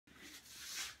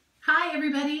Hi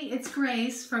everybody, it's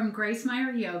Grace from Grace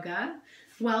Meyer Yoga.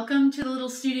 Welcome to the little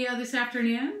studio this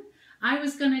afternoon. I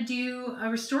was going to do a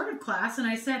restorative class and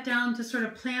I sat down to sort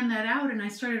of plan that out and I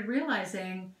started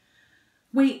realizing,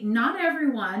 wait, not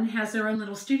everyone has their own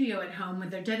little studio at home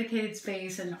with their dedicated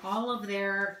space and all of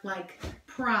their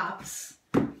props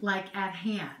at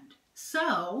hand.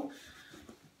 So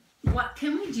what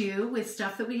can we do with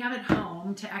stuff that we have at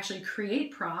home to actually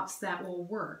create props that will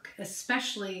work,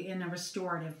 especially in a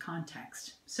restorative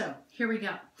context? So here we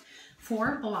go.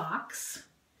 4 blocks.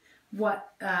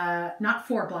 Not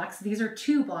 4 blocks, these are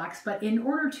 2 blocks, but in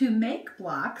order to make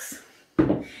blocks,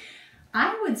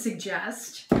 I would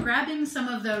suggest grabbing some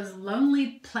of those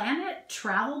Lonely Planet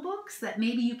travel books that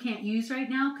maybe you can't use right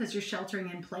now because you're sheltering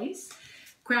in place.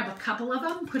 Grab a couple of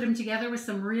them, put them together with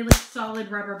some really solid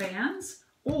rubber bands.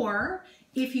 Or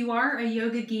if you are a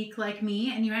yoga geek like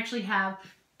me and you actually have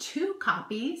 2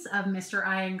 copies of Mr.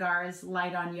 Iyengar's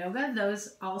Light on Yoga,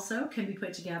 those also can be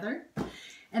put together.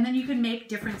 And then you can make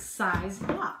different size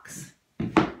blocks.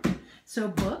 So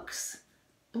books,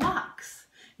 blocks.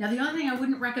 Now the only thing I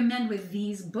wouldn't recommend with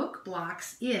these book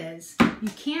blocks is you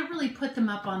can't really put them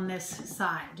up on this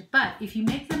side. But if you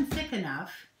make them thick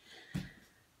enough,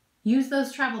 use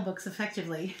those travel books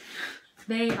effectively.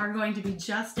 They are going to be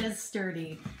just as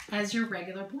sturdy as your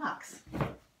regular blocks.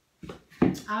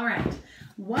 All right,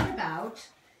 what about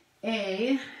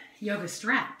a yoga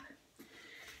strap?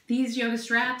 These yoga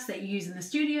straps that you use in the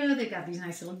studio, they've got these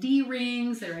nice little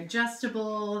D-rings, they're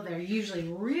adjustable, they're usually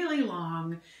really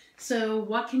long. So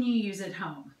what can you use at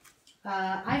home?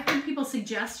 I've heard people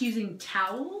suggest using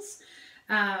towels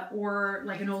or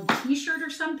like an old t-shirt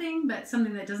or something, but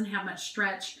something that doesn't have much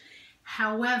stretch.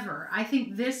 However, I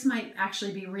think this might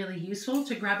actually be really useful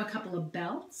to grab a couple of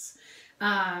belts.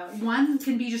 One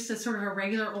can be just a sort of a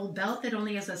regular old belt that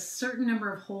only has a certain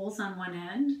number of holes on one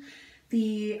end.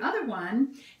 The other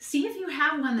one, see if you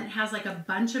have one that has like a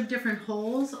bunch of different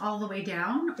holes all the way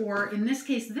down, or in this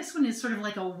case, this one is sort of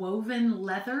like a woven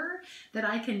leather that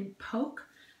I can poke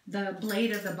the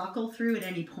blade of the buckle through at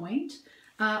any point.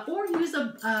 Or use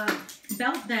a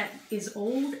belt that is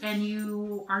old and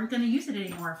you aren't going to use it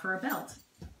anymore for a belt.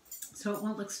 So it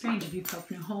won't look strange if you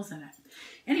poke new holes in it.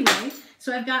 Anyway,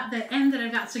 so I've got the end that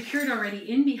I've got secured already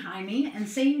in behind me. And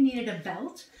say you needed a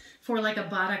belt for like a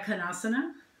Baddha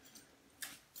Konasana,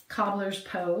 cobbler's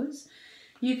pose.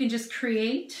 You can just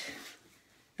create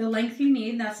the length you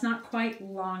need. That's not quite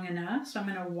long enough. So I'm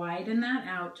going to widen that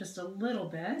out just a little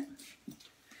bit.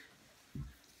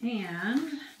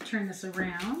 And turn this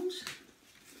around,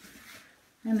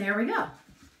 and there we go.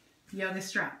 Yoga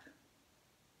strap,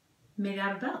 made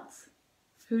out of belts.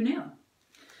 Who knew?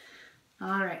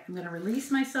 All right, I'm going to release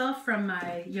myself from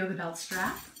my yoga belt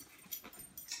strap.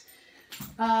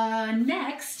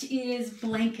 Next is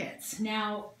blankets.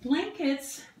 Now,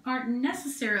 blankets aren't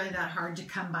necessarily that hard to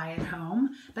come by at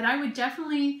home, but I would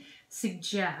definitely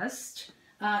suggest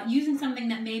using something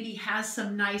that maybe has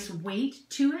some nice weight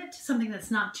to it, something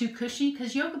that's not too cushy,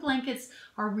 because yoga blankets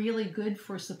are really good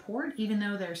for support, even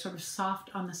though they're sort of soft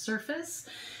on the surface.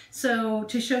 So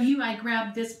to show you, I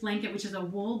grabbed this blanket, which is a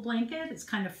wool blanket. It's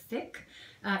kind of thick.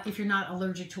 If you're not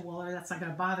allergic to wool, or that's not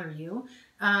going to bother you.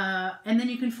 And then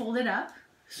you can fold it up,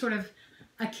 sort of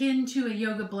akin to a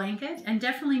yoga blanket, and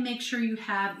definitely make sure you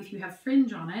have, if you have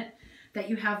fringe on it,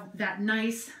 that you have that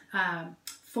nice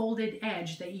folded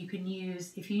edge that you can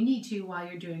use if you need to while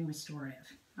you're doing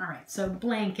restorative. All right, so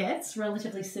blankets,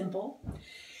 relatively simple.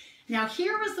 Now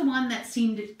here was the one that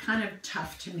seemed kind of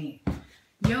tough to me.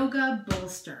 Yoga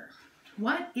bolster.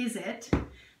 What is it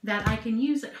that I can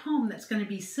use at home that's going to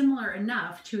be similar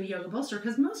enough to a yoga bolster?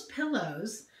 Because most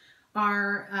pillows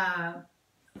are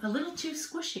a little too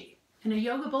squishy, and a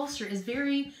yoga bolster is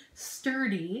very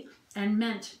sturdy and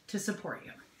meant to support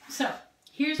you. So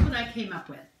here's what I came up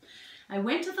with. I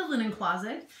went to the linen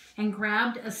closet and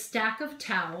grabbed a stack of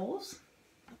towels.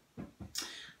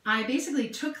 I basically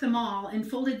took them all and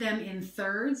folded them in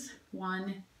thirds,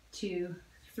 1, 2,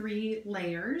 3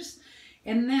 layers.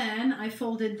 And then I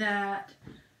folded that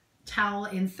towel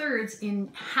in thirds in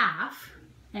half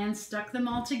and stuck them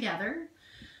all together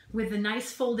with a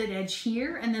nice folded edge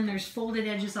here. And then there's folded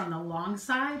edges on the long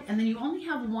side. And then you only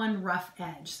have one rough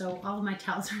edge. So all of my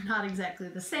towels are not exactly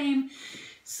the same.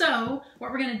 So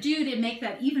what we're going to do to make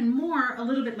that even more a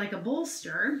little bit like a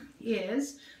bolster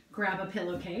is grab a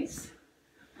pillowcase,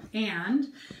 and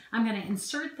I'm going to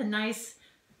insert the nice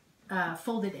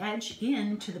folded edge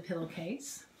into the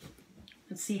pillowcase.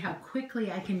 Let's see how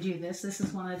quickly I can do this. This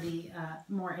is one of the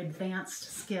more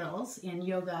advanced skills in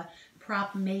yoga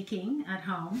prop making at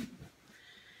home.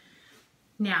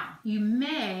 Now, you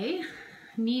may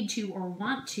need to or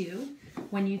want to,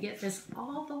 when you get this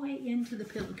all the way into the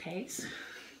pillowcase,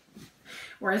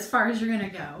 or as far as you're going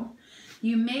to go,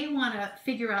 you may want to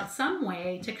figure out some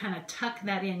way to kind of tuck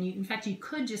that in. In fact, you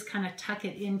could just kind of tuck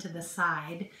it into the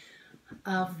side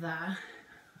of the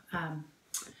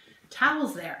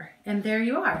towels there. And there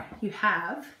you are. You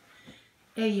have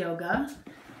a yoga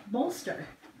bolster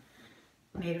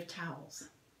made of towels.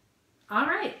 All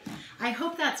right, I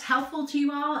hope that's helpful to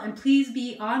you all, and please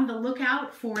be on the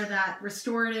lookout for that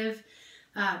restorative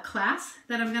class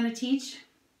that I'm going to teach,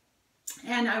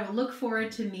 and I will look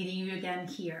forward to meeting you again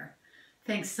here.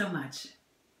 Thanks so much.